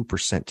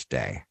 3.2%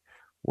 today.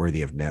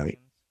 Worthy of note.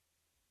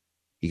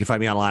 You can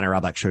find me online at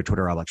Rob Black Show,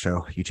 Twitter, Rob Black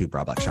Show, YouTube,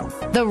 Rob Black Show.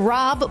 The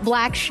Rob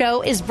Black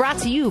Show is brought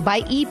to you by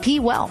EP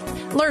Wealth.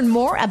 Learn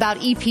more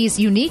about EP's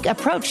unique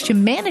approach to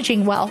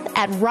managing wealth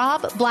at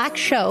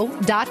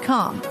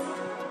robblackshow.com.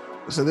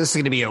 So this is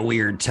going to be a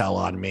weird tell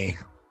on me,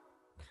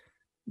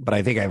 but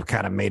I think I've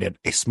kind of made it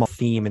a small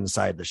theme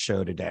inside the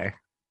show today.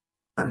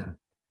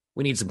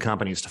 We need some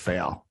companies to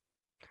fail.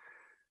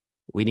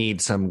 We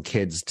need some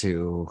kids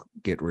to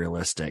get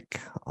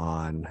realistic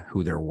on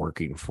who they're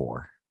working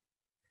for.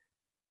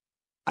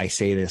 I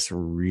say this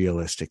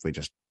realistically,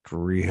 just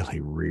really,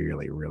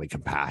 really, really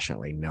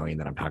compassionately, knowing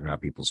that I'm talking about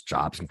people's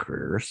jobs and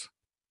careers.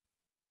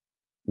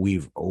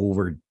 We've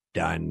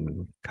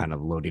overdone kind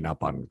of loading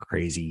up on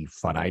crazy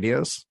fun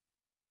ideas.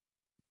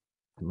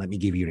 And let me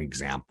give you an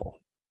example.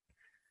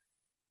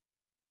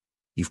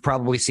 You've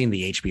probably seen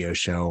the HBO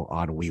show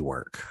on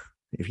WeWork.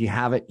 If you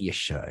haven't, you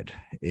should.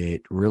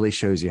 It really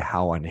shows you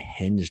how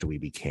unhinged we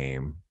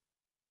became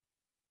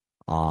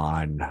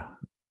on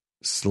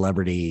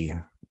celebrity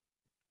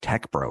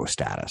tech bro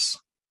status.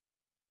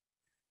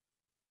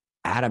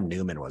 Adam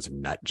Newman was a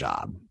nut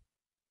job.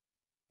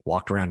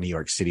 Walked around New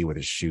York City with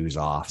his shoes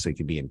off so he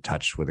could be in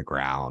touch with the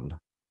ground.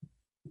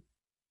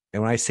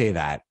 And when I say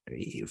that,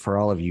 for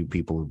all of you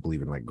people who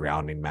believe in like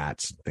grounding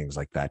mats and things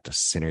like that to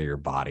center your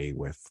body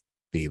with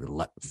the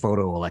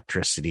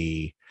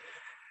photoelectricity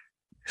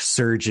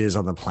surges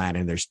on the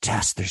planet, there's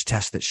tests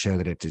that show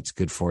that it's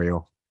good for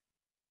you.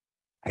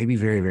 I'd be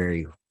very,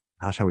 very,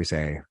 how shall we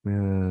say,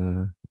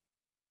 not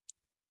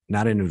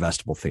an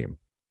investable theme.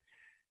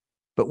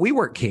 But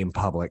WeWork came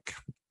public.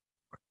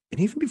 And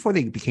even before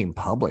they became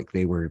public,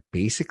 they were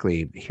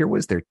basically, here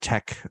was their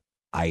tech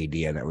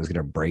idea that was going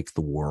to break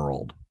the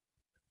world.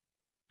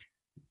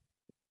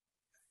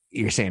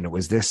 You're saying,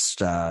 was this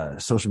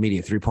social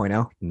media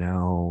 3.0?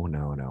 No.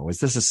 Was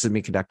this a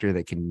semiconductor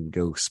that can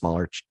go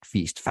smaller,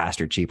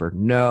 faster, cheaper?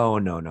 No.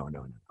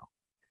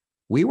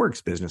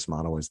 WeWork's business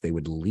model is they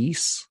would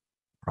lease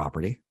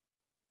property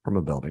from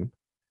a building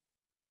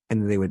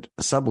and they would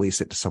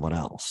sublease it to someone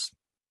else.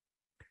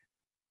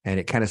 And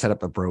it kind of set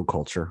up a bro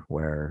culture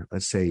where,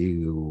 let's say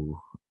you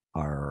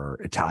are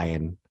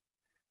Italian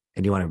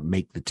and you want to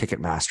make the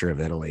Ticketmaster of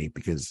Italy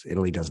because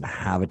Italy doesn't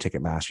have a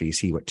Ticketmaster. You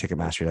see what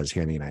Ticketmaster does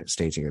here in the United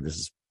States. You go, this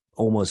is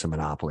almost a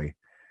monopoly.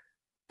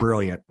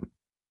 Brilliant.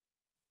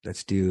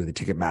 Let's do the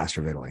Ticketmaster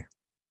of Italy.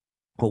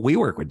 What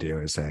WeWork would do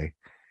is say,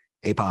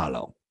 hey,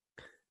 Paolo,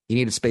 you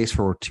need a space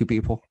for 2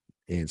 people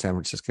in San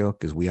Francisco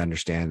because we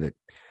understand that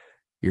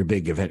your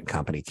big event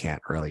company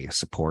can't really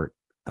support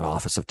an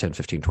office of 10,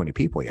 15, 20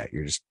 people yet.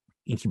 You're just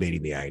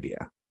incubating the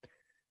idea.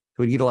 So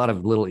we need a lot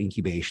of little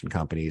incubation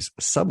companies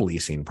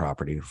subleasing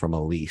property from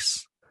a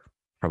lease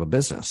from a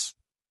business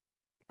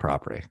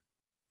property.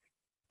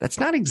 That's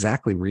not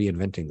exactly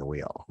reinventing the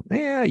wheel.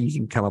 Yeah, you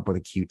can come up with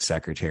a cute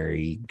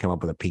secretary, you can come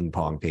up with a ping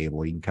pong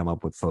table, you can come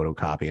up with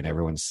photocopy, and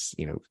everyone's,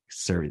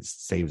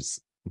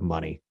 saves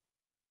money.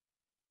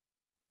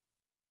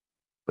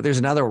 But there's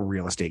another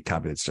real estate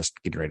company that's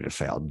just getting ready to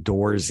fail,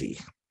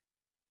 Doorsy.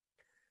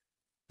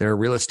 They're a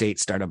real estate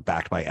startup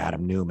backed by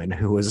Adam Newman,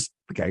 who was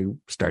the guy who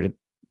started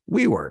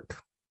WeWork.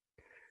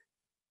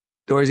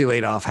 Doorsy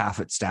laid off half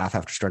its staff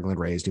after struggling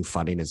to raise new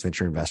funding as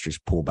venture investors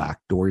pull back.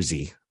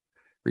 Doorsy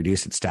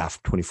reduced its staff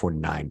from 24 to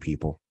 9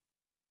 people.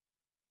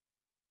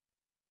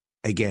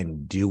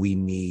 Again, do we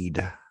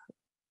need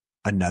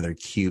another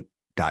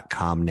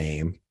cute.com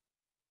name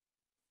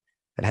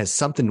that has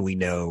something we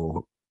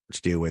know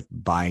to do with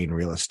buying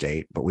real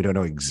estate, but we don't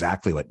know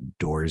exactly what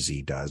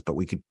Doorsy does? But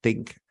we could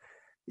think,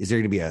 is there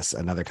going to be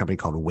another company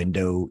called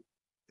Window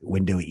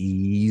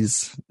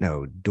Ease?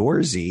 No,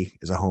 Doorsy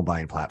is a home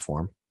buying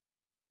platform.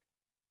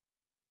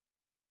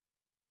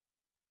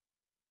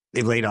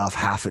 They've laid off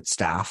half its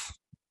staff,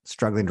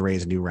 struggling to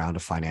raise a new round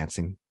of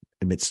financing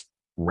amidst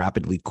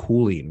rapidly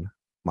cooling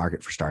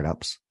market for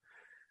startups.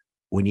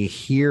 When you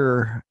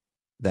hear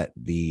that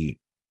the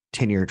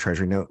 10-year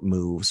treasury note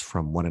moves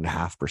from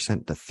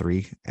 1.5% to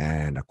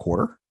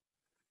 3.25%,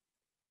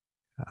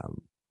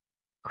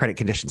 credit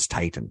conditions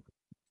tighten.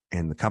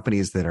 And the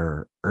companies that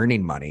are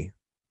earning money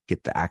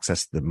get to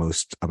access the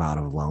most amount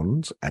of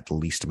loans at the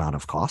least amount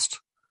of cost.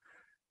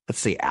 Let's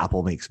say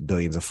Apple makes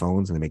billions of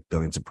phones and they make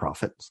billions of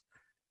profits.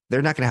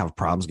 They're not going to have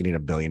problems getting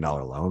 $1 billion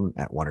loan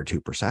at 1 or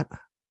 2%.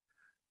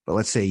 But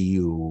let's say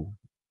you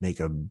make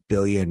 1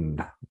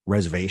 billion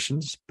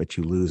reservations, but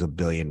you lose $1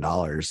 billion.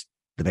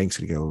 The bank's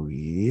going to go,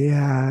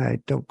 yeah, I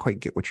don't quite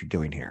get what you're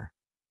doing here.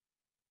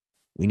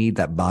 We need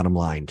that bottom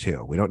line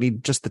too. We don't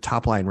need just the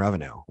top line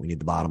revenue. We need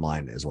the bottom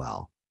line as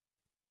well.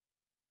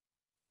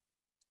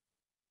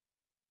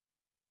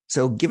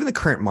 So given the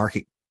current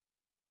market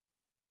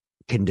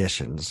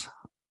conditions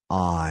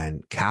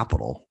on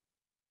capital,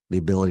 the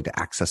ability to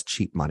access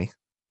cheap money,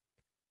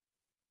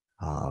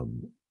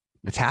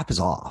 the tap is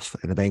off.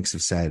 And the banks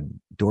have said,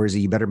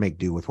 Doorsy, you better make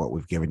do with what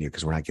we've given you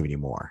because we're not giving you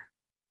more.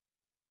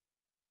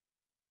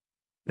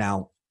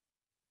 Now,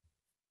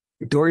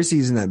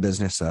 Doorsy's in that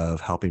business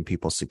of helping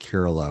people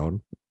secure a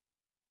loan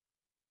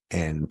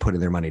and putting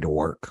their money to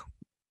work.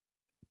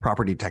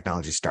 Property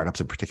technology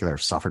startups in particular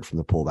have suffered from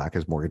the pullback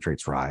as mortgage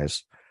rates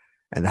rise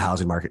and the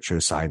housing market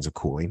shows signs of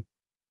cooling.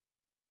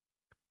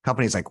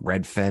 Companies like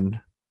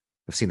Redfin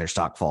have seen their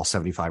stock fall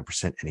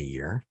 75% in a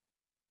year.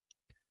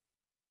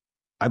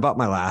 I bought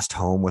my last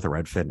home with a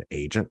Redfin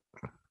agent.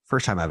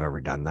 First time I've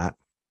ever done that.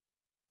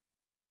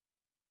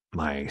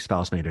 My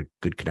spouse made a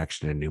good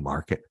connection in a new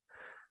market.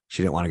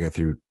 She didn't want to go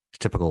through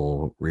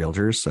typical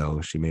realtors,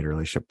 so she made a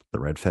relationship with the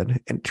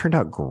Redfin, and it turned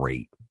out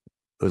great.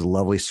 It was a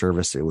lovely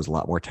service. It was a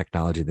lot more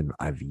technology than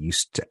I've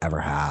used to ever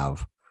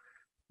have.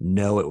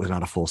 No, it was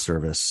not a full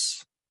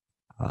service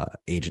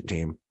agent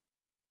team.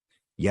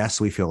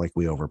 Yes, we feel like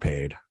we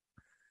overpaid,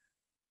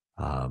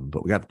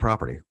 but we got the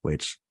property,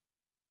 which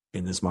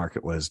in this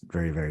market was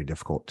very, very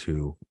difficult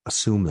to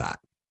assume that.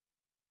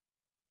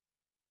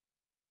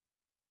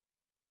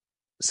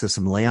 So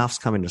some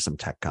layoffs coming to some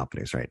tech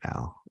companies right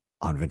now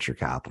on venture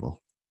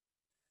capital.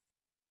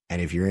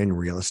 And if you're in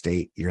real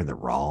estate, you're in the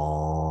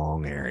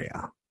wrong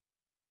area.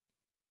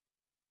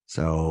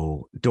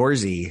 So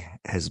Dorsey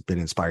has been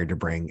inspired to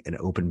bring an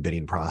open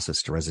bidding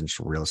process to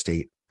residential real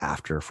estate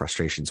after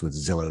frustrations with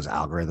Zillow's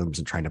algorithms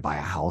and trying to buy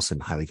a house in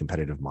highly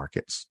competitive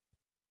markets.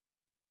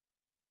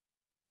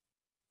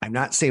 I'm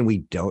not saying we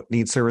don't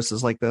need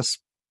services like this,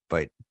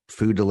 but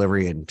food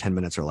delivery in 10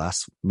 minutes or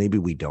less, maybe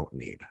we don't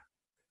need.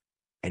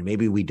 And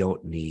maybe we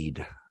don't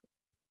need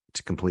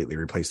to completely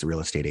replace the real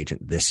estate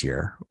agent this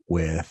year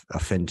with a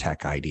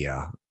fintech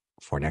idea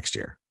for next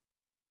year.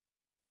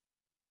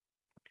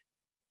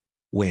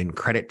 When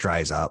credit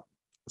dries up,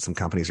 some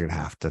companies are going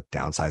to have to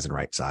downsize and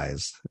right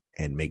size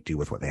and make do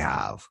with what they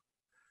have.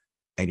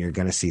 And you're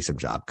going to see some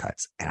job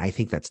cuts. And I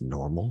think that's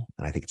normal.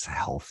 And I think it's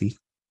healthy.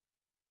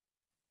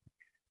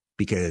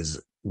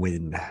 Because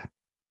when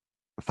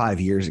 5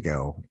 years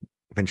ago,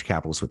 venture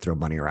capitalists would throw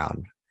money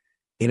around,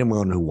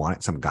 anyone who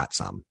wanted some got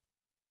some.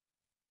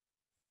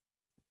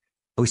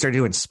 But we started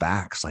doing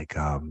SPACs like,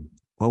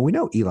 we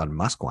know Elon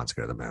Musk wants to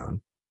go to the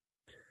moon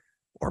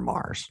or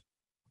Mars.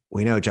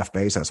 We know Jeff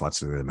Bezos wants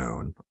to go to the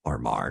moon or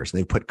Mars.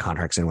 They've put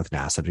contracts in with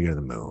NASA to go to the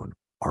moon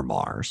or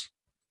Mars.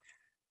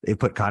 They've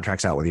put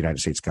contracts out with the United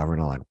States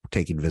government on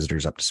taking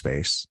visitors up to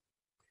space.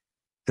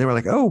 And they were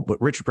like, oh,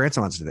 but Richard Branson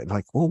wants to do that. And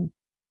like, well,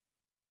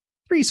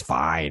 3's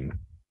fine.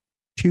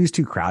 2's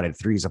too crowded.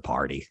 3's a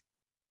party.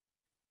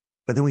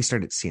 But then we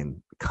started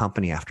seeing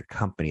company after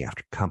company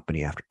after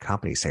company after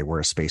company say,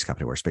 we're a space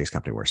company, we're a space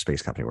company, we're a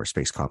space company, we're a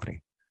space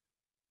company.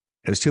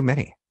 It was too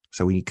many.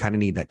 So we kind of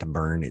need that to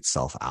burn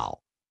itself out.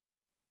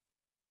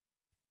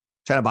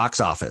 China box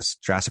office,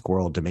 Jurassic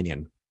World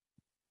Dominion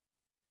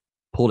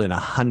pulled in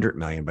 $100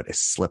 million, but it's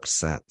slipped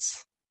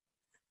since.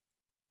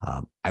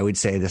 I would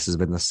say this has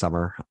been the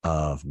summer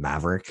of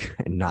Maverick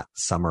and not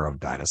summer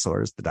of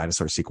dinosaurs. The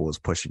dinosaur sequel was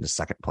pushed into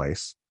second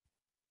place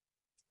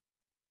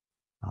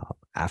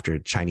after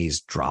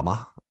Chinese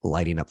drama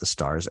Lighting Up the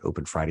Stars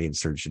opened Friday and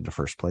surged into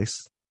first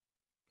place.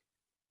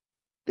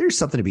 There's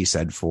something to be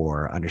said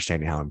for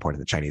understanding how important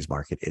the Chinese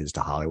market is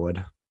to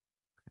Hollywood.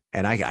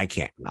 And I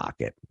can't knock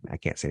it. I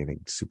can't say anything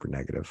super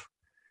negative.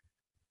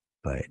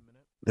 But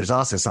there's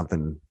also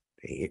something.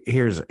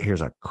 Here's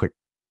a quick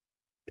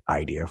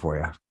idea for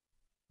you.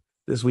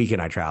 This weekend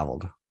I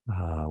traveled.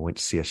 Went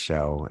to see a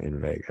show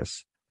in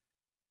Vegas.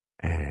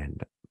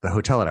 And the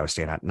hotel that I was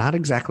staying at, not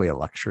exactly a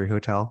luxury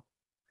hotel,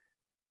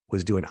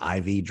 was doing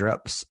IV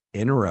drips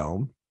in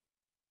Rome,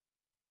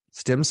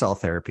 stem cell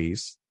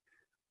therapies,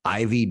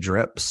 IV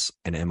drips,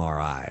 and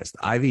MRIs.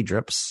 The IV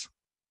drips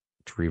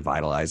to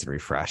revitalize and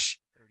refresh.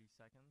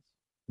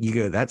 You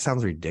go, that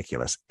sounds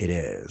ridiculous. It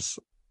is.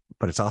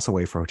 But it's also a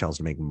way for hotels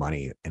to make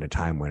money in a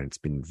time when it's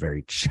been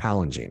very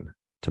challenging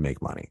to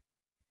make money.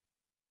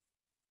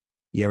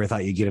 You ever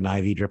thought you'd get an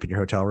IV drip in your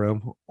hotel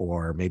room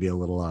or maybe a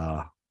little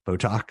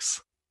Botox?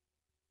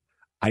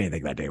 I didn't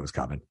think that day was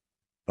coming,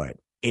 but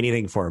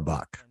anything for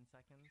 $1.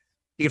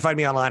 You can find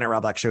me online at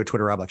Rob Black Show,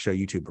 Twitter, Rob Black Show,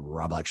 YouTube,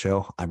 Rob Black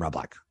Show. I'm Rob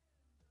Black.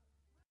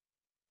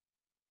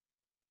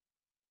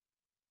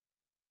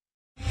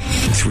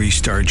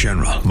 3-star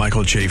General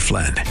Michael J.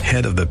 Flynn,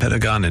 head of the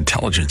Pentagon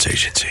Intelligence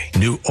Agency,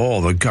 knew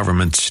all the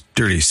government's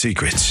dirty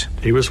secrets.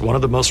 He was one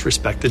of the most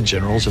respected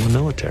generals in the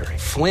military.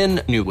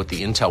 Flynn knew what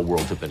the intel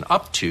world had been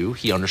up to.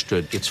 He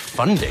understood its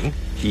funding.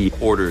 He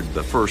ordered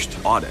the first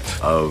audit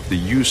of the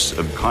use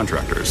of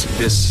contractors.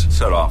 This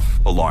set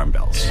off alarm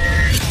bells.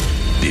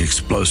 The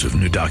explosive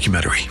new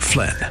documentary,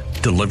 Flynn,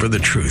 Deliver the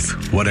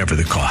Truth, Whatever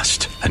the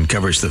Cost,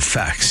 uncovers the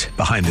facts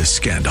behind this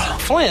scandal.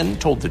 Flynn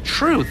told the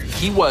truth.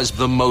 He was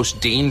the most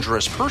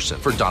dangerous person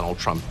for Donald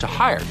Trump to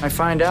hire. I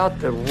find out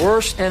the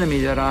worst enemy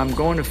that I'm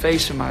going to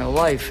face in my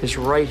life is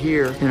right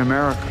here in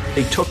America.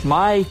 They took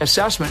my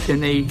assessment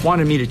and they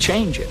wanted me to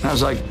change it. And I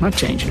was like, I'm not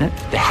changing it.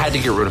 They had to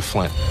get rid of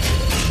Flynn.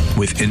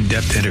 With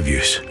in-depth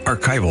interviews,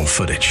 archival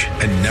footage,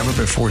 and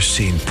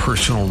never-before-seen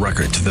personal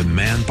records of the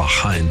man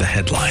behind the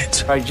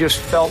headlines. I just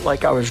felt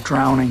like I was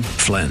drowning.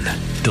 Flynn,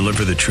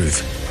 Deliver the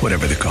Truth,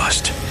 Whatever the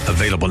Cost.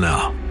 Available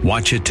now.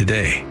 Watch it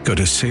today. Go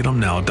to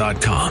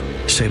salemnow.com.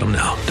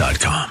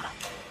 salemnow.com.